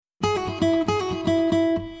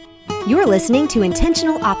You're listening to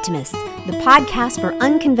Intentional Optimists, the podcast for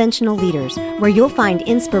unconventional leaders, where you'll find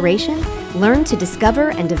inspiration, learn to discover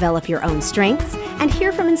and develop your own strengths, and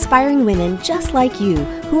hear from inspiring women just like you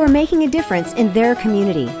who are making a difference in their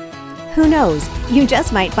community. Who knows, you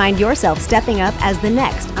just might find yourself stepping up as the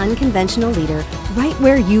next unconventional leader right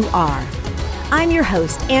where you are. I'm your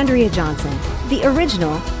host, Andrea Johnson, the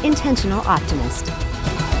original Intentional Optimist.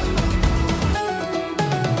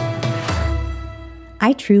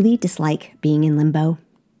 I truly dislike being in limbo.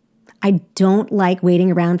 I don't like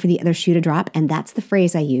waiting around for the other shoe to drop, and that's the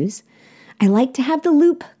phrase I use. I like to have the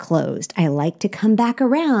loop closed. I like to come back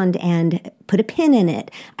around and put a pin in it.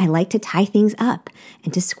 I like to tie things up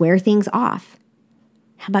and to square things off.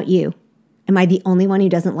 How about you? Am I the only one who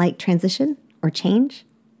doesn't like transition or change?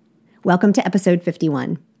 Welcome to episode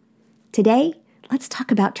 51. Today, let's talk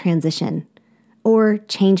about transition or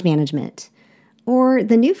change management. Or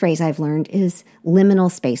the new phrase I've learned is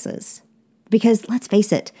liminal spaces. Because let's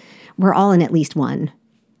face it, we're all in at least one.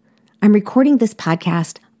 I'm recording this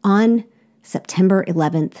podcast on September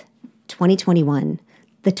 11th, 2021,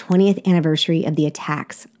 the 20th anniversary of the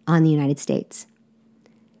attacks on the United States.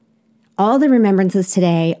 All the remembrances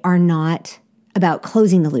today are not about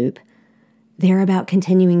closing the loop. They're about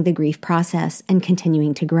continuing the grief process and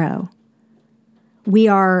continuing to grow. We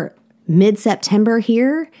are mid-September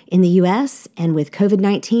here in the U.S., and with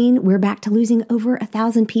COVID-19, we're back to losing over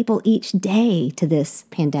 1,000 people each day to this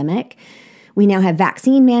pandemic. We now have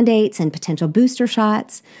vaccine mandates and potential booster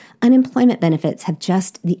shots. Unemployment benefits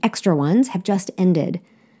the extra ones have just ended.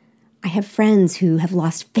 I have friends who have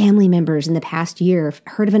lost family members in the past year. I've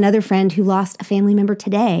heard of another friend who lost a family member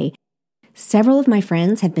today. Several of my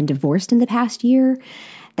friends have been divorced in the past year.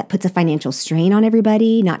 That puts a financial strain on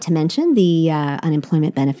everybody, not to mention the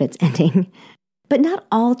unemployment benefits ending. But not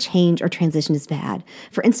all change or transition is bad.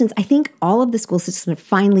 For instance, I think all of the school systems are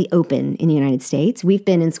finally open in the United States. We've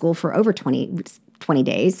been in school for over 20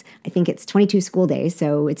 days. I think it's 22 school days,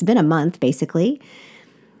 so it's been a month, basically.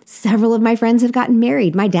 Several of my friends have gotten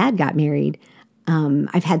married. My dad got married.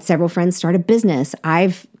 I've had several friends start a business.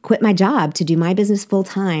 I've quit my job to do my business full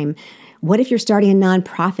time. What if you're starting a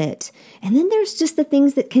nonprofit? And then there's just the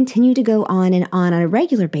things that continue to go on a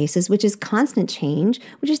regular basis, which is constant change,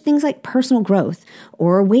 which is things like personal growth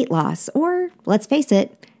or weight loss, or let's face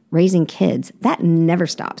it, raising kids. That never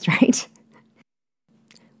stops, right?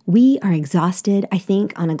 We are exhausted, I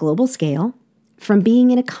think, on a global scale from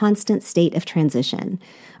being in a constant state of transition,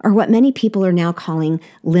 or what many people are now calling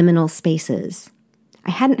liminal spaces. I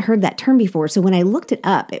hadn't heard that term before, so when I looked it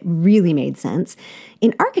up, it really made sense.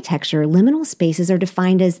 In architecture, liminal spaces are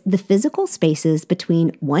defined as the physical spaces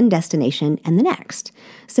between one destination and the next.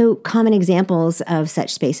 So common examples of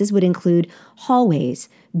such spaces would include hallways,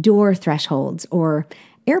 door thresholds, or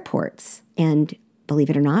airports, and believe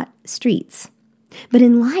it or not, streets. But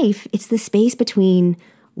in life, it's the space between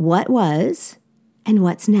what was and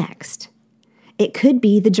what's next. It could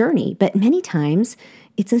be the journey, but many times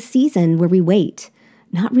it's a season where we wait,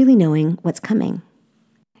 not really knowing what's coming.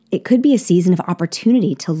 It could be a season of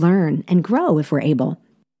opportunity to learn and grow if we're able.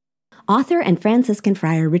 Author and Franciscan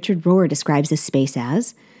friar Richard Rohr describes this space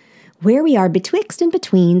as where we are betwixt and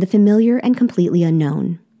between the familiar and completely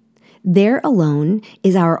unknown. There alone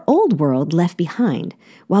is our old world left behind,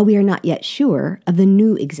 while we are not yet sure of the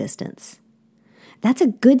new existence. That's a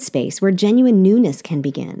good space where genuine newness can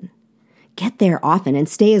begin. Get there often and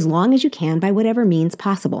stay as long as you can by whatever means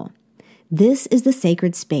possible. This is the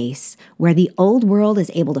sacred space where the old world is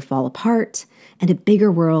able to fall apart and a bigger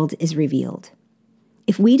world is revealed.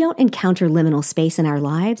 If we don't encounter liminal space in our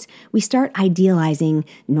lives, we start idealizing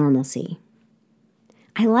normalcy.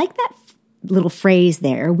 I like that little phrase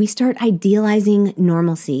there. We start idealizing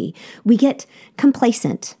normalcy. We get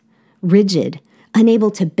complacent, rigid,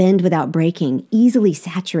 unable to bend without breaking, easily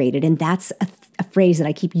saturated, and that's a phrase that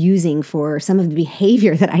I keep using for some of the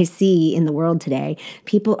behavior that I see in the world today.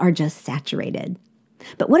 People are just saturated.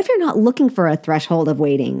 But what if you're not looking for a threshold of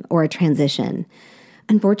waiting or a transition?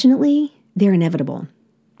 Unfortunately, they're inevitable,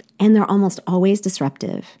 and they're almost always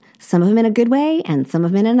disruptive, some of them in a good way and some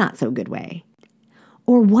of them in a not so good way.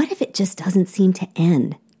 Or what if it just doesn't seem to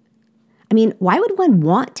end? I mean, why would one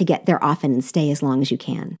want to get there often and stay as long as you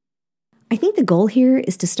can? I think the goal here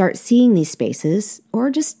is to start seeing these spaces, or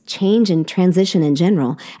just change and transition in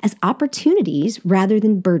general, as opportunities rather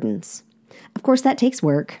than burdens. Of course, that takes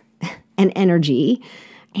work and energy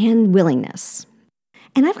and willingness.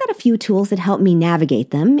 And I've got a few tools that help me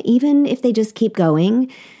navigate them, even if they just keep going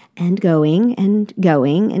and going and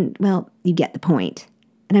going, and, well, you get the point.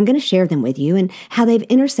 And I'm going to share them with you and how they've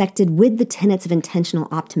intersected with the tenets of intentional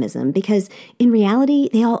optimism, because in reality,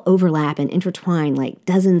 they all overlap and intertwine like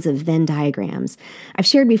dozens of Venn diagrams. I've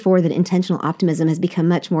shared before that intentional optimism has become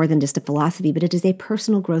much more than just a philosophy, but it is a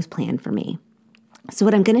personal growth plan for me. So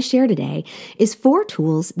what I'm going to share today is 4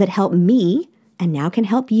 tools that help me and now can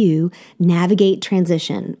help you navigate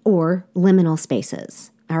transition or liminal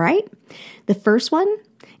spaces. All right? The first one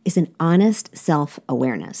is an honest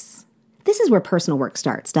self-awareness. This is where personal work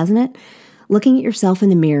starts, doesn't it? Looking at yourself in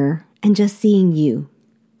the mirror and just seeing you,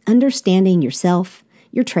 understanding yourself,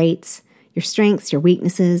 your traits, your strengths, your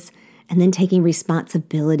weaknesses, and then taking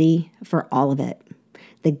responsibility for all of it.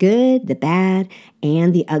 The good, the bad,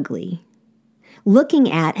 and the ugly.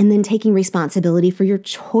 Looking at and then taking responsibility for your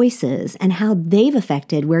choices and how they've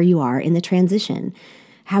affected where you are in the transition,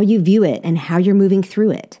 how you view it and how you're moving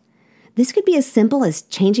through it. This could be as simple as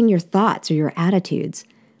changing your thoughts or your attitudes,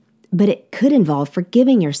 but it could involve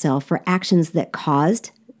forgiving yourself for actions that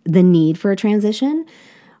caused the need for a transition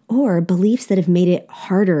or beliefs that have made it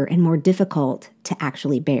harder and more difficult to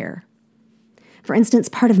actually bear. For instance,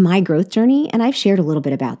 part of my growth journey, and I've shared a little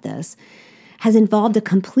bit about this, has involved a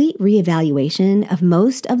complete reevaluation of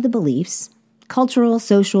most of the beliefs, cultural,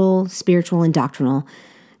 social, spiritual, and doctrinal,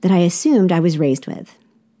 that I assumed I was raised with.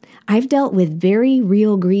 I've dealt with very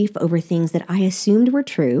real grief over things that I assumed were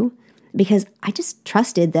true because I just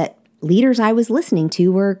trusted that leaders I was listening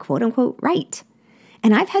to were quote unquote right.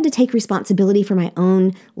 And I've had to take responsibility for my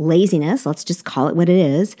own laziness, let's just call it what it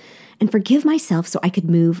is, and forgive myself so I could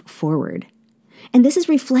move forward. And this is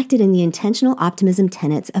reflected in the intentional optimism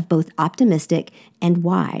tenets of both optimistic and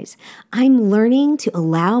wise. I'm learning to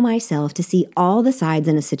allow myself to see all the sides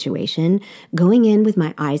in a situation, going in with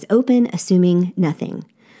my eyes open, assuming nothing.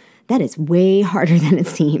 That is way harder than it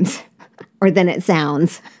seems, or than it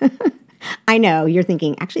sounds. I know, you're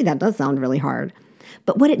thinking, actually, that does sound really hard.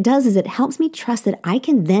 But what it does is it helps me trust that I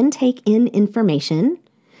can then take in information,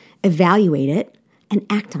 evaluate it, and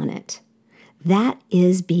act on it. That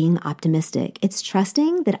is being optimistic. It's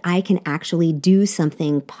trusting that I can actually do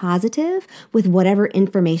something positive with whatever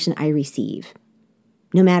information I receive,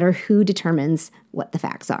 no matter who determines what the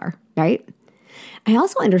facts are, right? I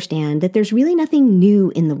also understand that there's really nothing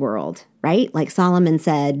new in the world, right? Like Solomon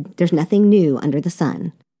said, there's nothing new under the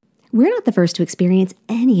sun. We're not the first to experience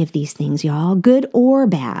any of these things, y'all, good or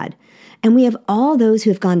bad. And we have all those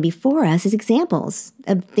who have gone before us as examples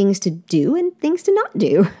of things to do and things to not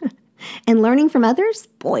do. And learning from others,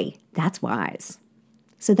 boy, that's wise.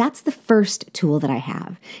 So that's the first tool that I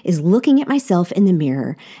have, is looking at myself in the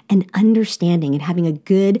mirror and understanding and having a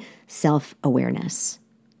good self-awareness.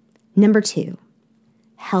 Number 2,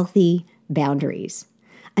 healthy boundaries.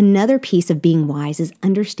 Another piece of being wise is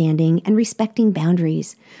understanding and respecting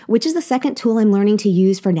boundaries, which is the second tool I'm learning to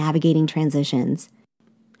use for navigating transitions.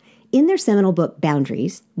 In their seminal book,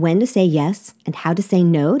 Boundaries, When to Say Yes and How to Say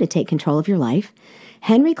No to Take Control of Your Life,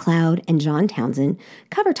 Henry Cloud and John Townsend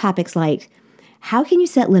cover topics like, how can you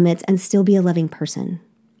set limits and still be a loving person?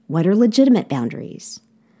 What are legitimate boundaries?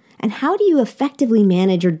 And how do you effectively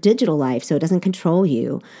manage your digital life so it doesn't control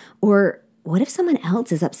you? Or what if someone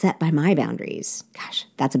else is upset by my boundaries? Gosh,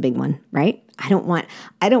 that's a big one, right? I don't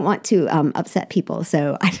want to upset people.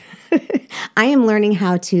 So I am learning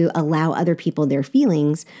how to allow other people their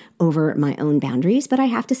feelings over my own boundaries, but I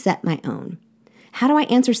have to set my own. How do I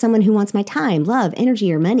answer someone who wants my time, love,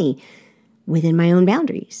 energy, or money within my own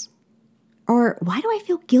boundaries? Or why do I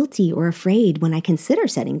feel guilty or afraid when I consider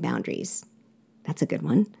setting boundaries? That's a good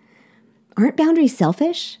one. Aren't boundaries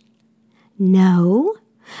selfish? No.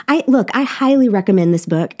 I highly recommend this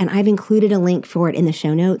book, and I've included a link for it in the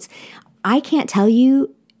show notes. I can't tell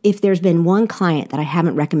you if there's been one client that I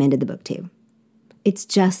haven't recommended the book to. It's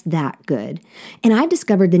just that good. And I've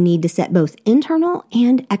discovered the need to set both internal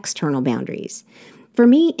and external boundaries. For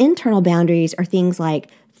me, internal boundaries are things like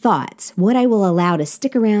thoughts, what I will allow to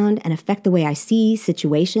stick around and affect the way I see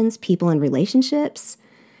situations, people, and relationships.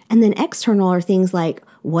 And then external are things like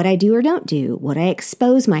what I do or don't do, what I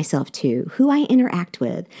expose myself to, who I interact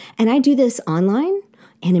with. And I do this online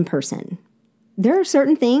and in person. There are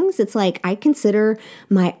certain things, it's like I consider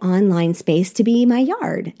my online space to be my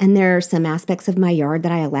yard. And there are some aspects of my yard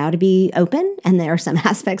that I allow to be open. And there are some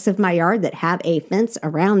aspects of my yard that have a fence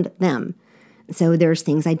around them. So there's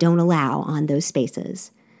things I don't allow on those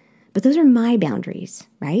spaces. But those are my boundaries,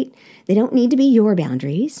 right? They don't need to be your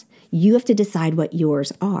boundaries. You have to decide what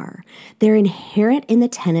yours are. They're inherent in the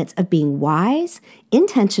tenets of being wise,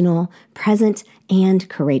 intentional, present, and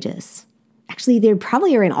courageous. Actually, they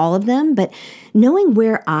probably are in all of them, but knowing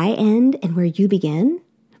where I end and where you begin,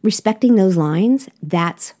 respecting those lines,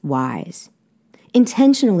 that's wise.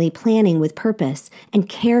 Intentionally planning with purpose and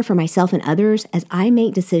care for myself and others as I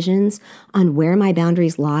make decisions on where my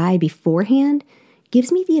boundaries lie beforehand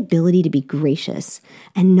gives me the ability to be gracious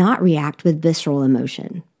and not react with visceral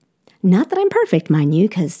emotion. Not that I'm perfect, mind you,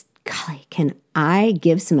 because golly, can I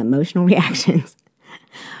give some emotional reactions?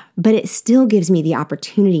 But it still gives me the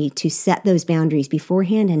opportunity to set those boundaries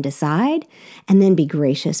beforehand and decide, and then be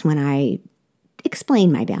gracious when I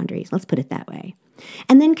explain my boundaries. Let's put it that way.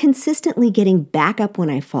 And then consistently getting back up when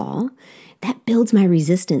I fall, that builds my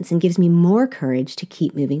resistance and gives me more courage to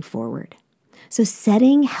keep moving forward. So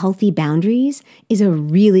setting healthy boundaries is a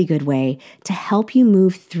really good way to help you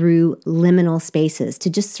move through liminal spaces, to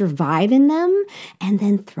just survive in them and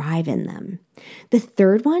then thrive in them. The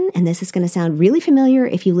third one, and this is going to sound really familiar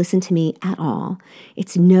if you listen to me at all,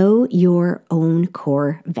 it's know your own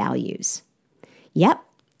core values. Yep.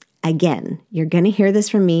 Again, you're going to hear this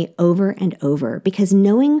from me over and over because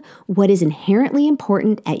knowing what is inherently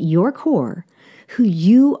important at your core, who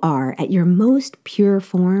you are at your most pure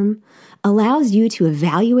form, allows you to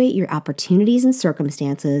evaluate your opportunities and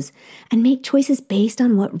circumstances and make choices based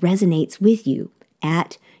on what resonates with you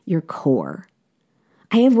at your core.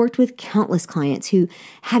 I have worked with countless clients who,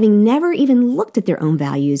 having never even looked at their own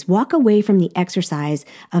values, walk away from the exercise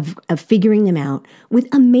of figuring them out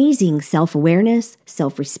with amazing self-awareness,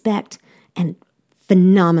 self-respect, and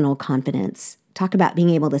phenomenal confidence. Talk about being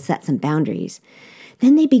able to set some boundaries.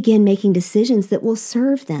 Then they begin making decisions that will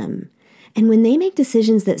serve them. And when they make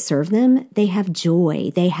decisions that serve them, they have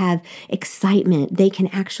joy, they have excitement, they can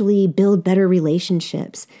actually build better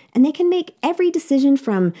relationships, and they can make every decision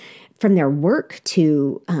from their work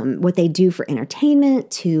to what they do for entertainment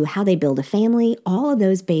to how they build a family, all of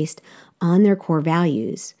those based on their core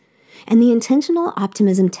values. And the intentional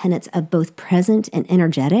optimism tenets of both present and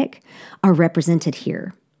energetic are represented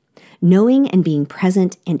here. Knowing and being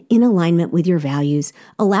present and in alignment with your values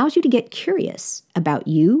allows you to get curious about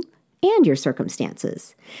you and your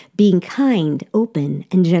circumstances. Being kind, open,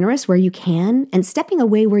 and generous where you can, and stepping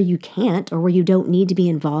away where you can't or where you don't need to be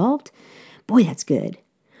involved, boy, that's good.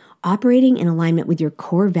 Operating in alignment with your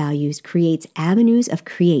core values creates avenues of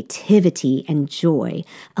creativity and joy,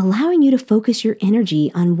 allowing you to focus your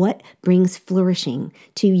energy on what brings flourishing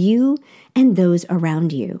to you and those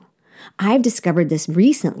around you. I've discovered this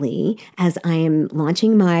recently as I am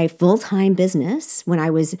launching my full-time business. When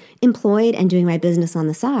I was employed and doing my business on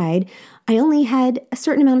the side, I only had a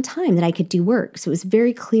certain amount of time that I could do work. So it was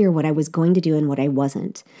very clear what I was going to do and what I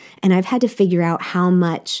wasn't. And I've had to figure out how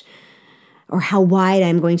much or how wide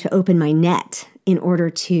I'm going to open my net in order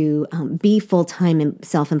to be full-time and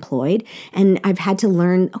self-employed. And I've had to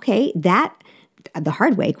learn, okay, that the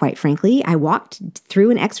hard way, quite frankly. I walked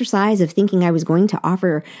through an exercise of thinking I was going to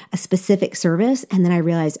offer a specific service, and then I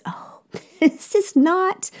realized, oh, this is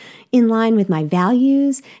not in line with my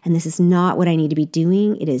values, and this is not what I need to be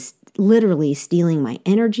doing. It is literally stealing my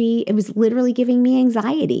energy. It was literally giving me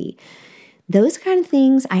anxiety. Those kind of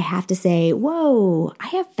things, I have to say, whoa, I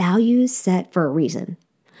have values set for a reason.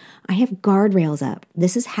 I have guardrails up.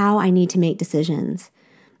 This is how I need to make decisions.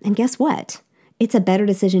 And guess what? It's a better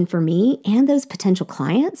decision for me and those potential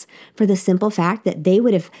clients for the simple fact that they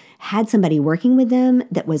would have had somebody working with them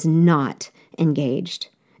that was not engaged.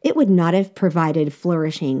 It would not have provided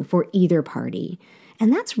flourishing for either party.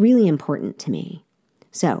 And that's really important to me.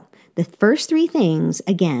 So the first three things,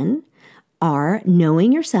 again, are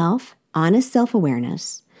knowing yourself, honest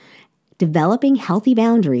self-awareness, developing healthy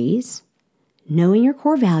boundaries, knowing your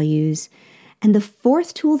core values, and the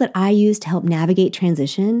fourth tool that I use to help navigate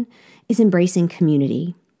transition is embracing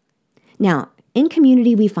community. Now, in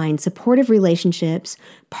community, we find supportive relationships,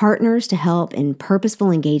 partners to help in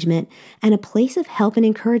purposeful engagement, and a place of help and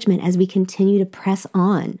encouragement as we continue to press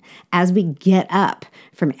on, as we get up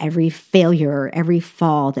from every failure or every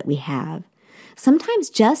fall that we have. Sometimes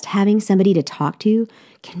just having somebody to talk to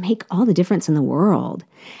can make all the difference in the world.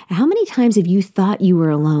 How many times have you thought you were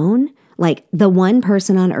alone, like the one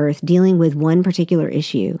person on earth dealing with one particular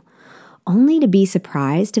issue, only to be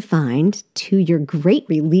surprised to find, to your great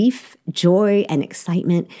relief, joy, and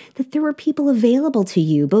excitement, that there were people available to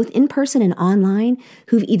you, both in person and online,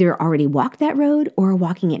 who've either already walked that road or are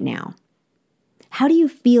walking it now? How do you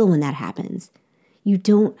feel when that happens? You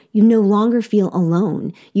no longer feel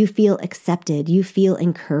alone. You feel accepted. You feel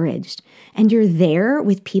encouraged. And you're there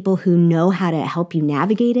with people who know how to help you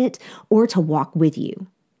navigate it or to walk with you.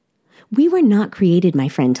 We were not created, my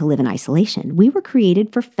friend, to live in isolation. We were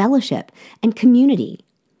created for fellowship and community.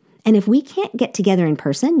 And if we can't get together in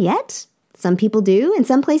person yet, some people do, in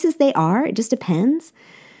some places they are, it just depends.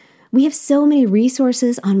 We have so many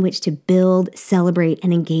resources on which to build, celebrate,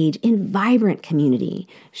 and engage in vibrant community.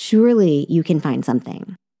 Surely you can find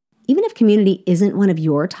something. Even if community isn't one of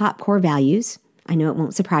your top core values, I know it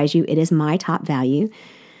won't surprise you, it is my top value,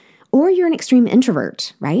 or you're an extreme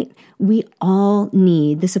introvert, right? We all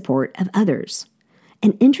need the support of others.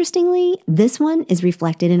 And interestingly, this one is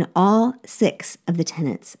reflected in all 6 of the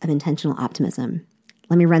tenets of intentional optimism.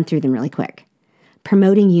 Let me run through them really quick.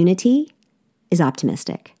 Promoting unity is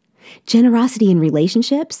optimistic. Generosity in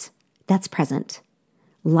relationships, that's present.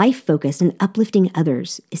 Life-focused and uplifting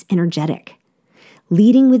others is energetic.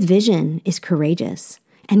 Leading with vision is courageous.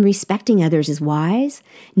 And respecting others is wise.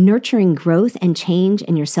 Nurturing growth and change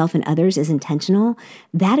in yourself and others is intentional.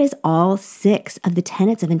 That is all 6 of the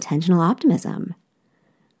tenets of intentional optimism.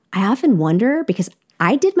 I often wonder, because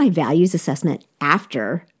I did my values assessment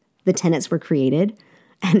after the tenets were created,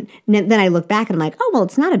 and then I look back and I'm like, oh, well,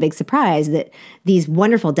 it's not a big surprise that these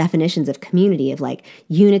wonderful definitions of community, of like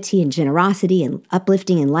unity and generosity and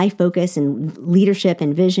uplifting and life focus and leadership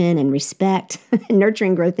and vision and respect and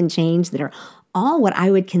nurturing growth and change, that are all what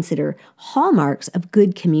I would consider hallmarks of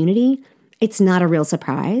good community. It's not a real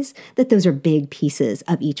surprise that those are big pieces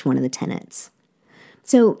of each one of the tenets.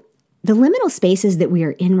 So the liminal spaces that we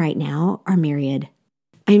are in right now are myriad.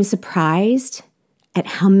 I am surprised at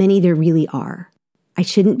how many there really are. I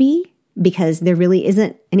shouldn't be, because there really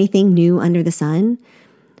isn't anything new under the sun.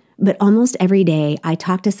 But almost every day I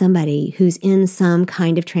talk to somebody who's in some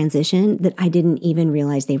kind of transition that I didn't even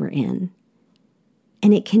realize they were in.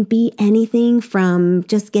 And it can be anything from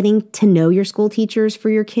just getting to know your school teachers for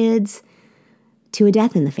your kids to a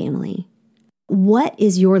death in the family. What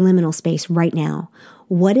is your liminal space right now?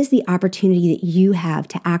 What is the opportunity that you have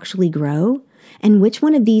to actually grow? And which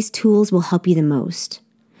one of these tools will help you the most?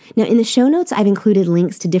 Now, in the show notes, I've included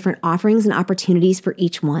links to different offerings and opportunities for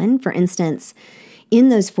each one. For instance, in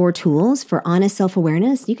those 4 tools for honest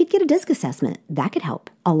self-awareness, you could get a DISC assessment. That could help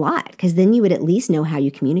a lot, because then you would at least know how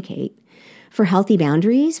you communicate. For healthy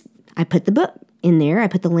boundaries, I put the book in there. I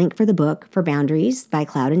put the link for the book for Boundaries by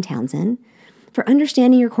Cloud and Townsend. For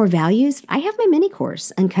understanding your core values, I have my mini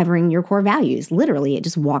course, Uncovering Your Core Values. Literally, it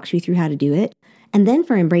just walks you through how to do it. And then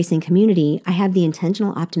for embracing community, I have the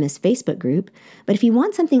Intentional Optimist Facebook group. But if you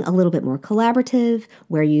want something a little bit more collaborative,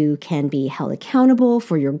 where you can be held accountable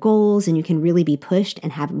for your goals and you can really be pushed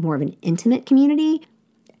and have more of an intimate community,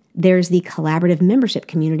 there's the collaborative membership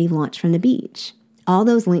community Launch from the Beach. All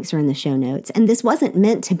those links are in the show notes. And this wasn't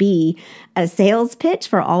meant to be a sales pitch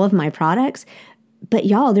for all of my products. But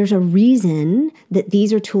y'all, there's a reason that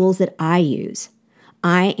these are tools that I use.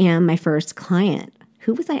 I am my first client.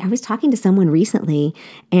 Who was I? I was talking to someone recently,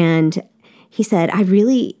 and he said,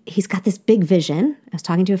 he's got this big vision. I was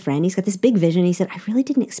talking to a friend. He's got this big vision. He said, I really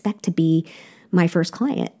didn't expect to be my first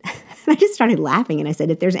client. I just started laughing, and I said,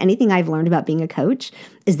 if there's anything I've learned about being a coach,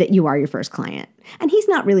 is that you are your first client. And he's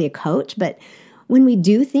not really a coach, but when we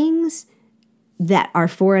do things that are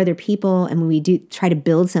for other people, and when we do try to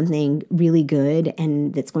build something really good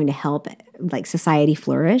and that's going to help like society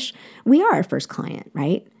flourish, we are our first client,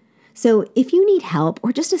 right? So if you need help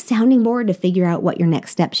or just a sounding board to figure out what your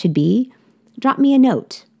next step should be, drop me a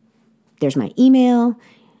note. There's my email,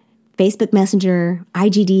 Facebook Messenger,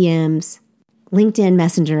 IG DMs, LinkedIn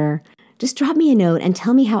Messenger. Just drop me a note and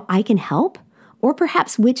tell me how I can help, or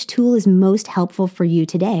perhaps which tool is most helpful for you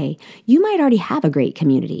today. You might already have a great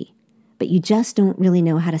community, but you just don't really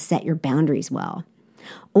know how to set your boundaries well.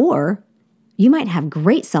 Or you might have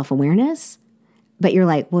great self-awareness, but you're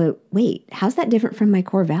like, well, wait, how's that different from my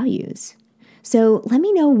core values? So let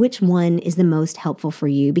me know which one is the most helpful for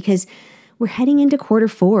you, because we're heading into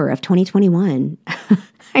Q4 of 2021.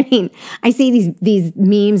 I mean, I see these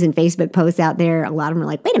memes and Facebook posts out there. A lot of them are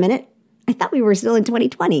like, wait a minute, I thought we were still in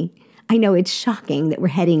 2020. I know it's shocking that we're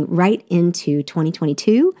heading right into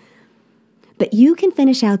 2022, but you can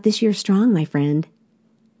finish out this year strong, my friend.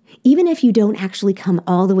 Even if you don't actually come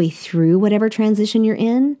all the way through whatever transition you're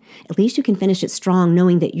in, at least you can finish it strong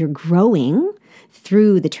knowing that you're growing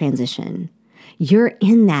through the transition. You're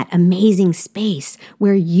in that amazing space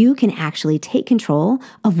where you can actually take control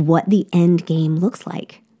of what the end game looks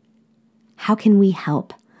like. How can we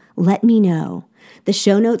help? Let me know. The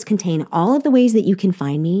show notes contain all of the ways that you can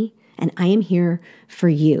find me, and I am here for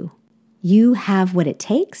you. You have what it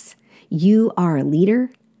takes. You are a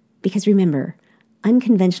leader, because remember,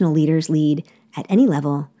 unconventional leaders lead at any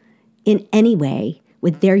level, in any way,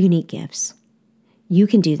 with their unique gifts. You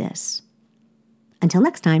can do this. Until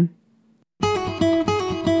next time.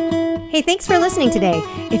 Hey, thanks for listening today.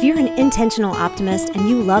 If you're an intentional optimist and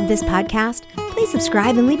you love this podcast, please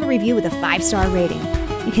subscribe and leave a review with a 5-star rating.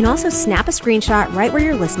 You can also snap a screenshot right where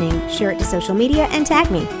you're listening, share it to social media, and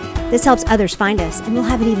tag me. This helps others find us, and we'll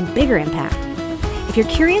have an even bigger impact. If you're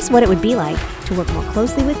curious what it would be like to work more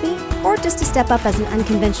closely with me, or just to step up as an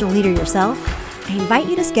unconventional leader yourself, I invite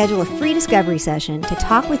you to schedule a free discovery session to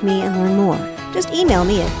talk with me and learn more. Just email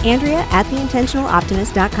me at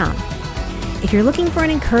andrea@theintentionaloptimist.com. If you're looking for an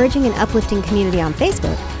encouraging and uplifting community on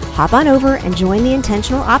Facebook, hop on over and join the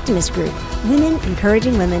Intentional Optimist Group, women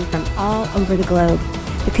encouraging women from all over the globe.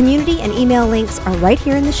 The community and email links are right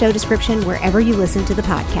here in the show description wherever you listen to the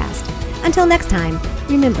podcast. Until next time,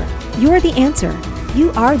 remember, you're the answer.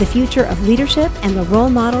 You are the future of leadership and the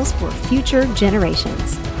role models for future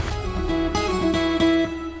generations.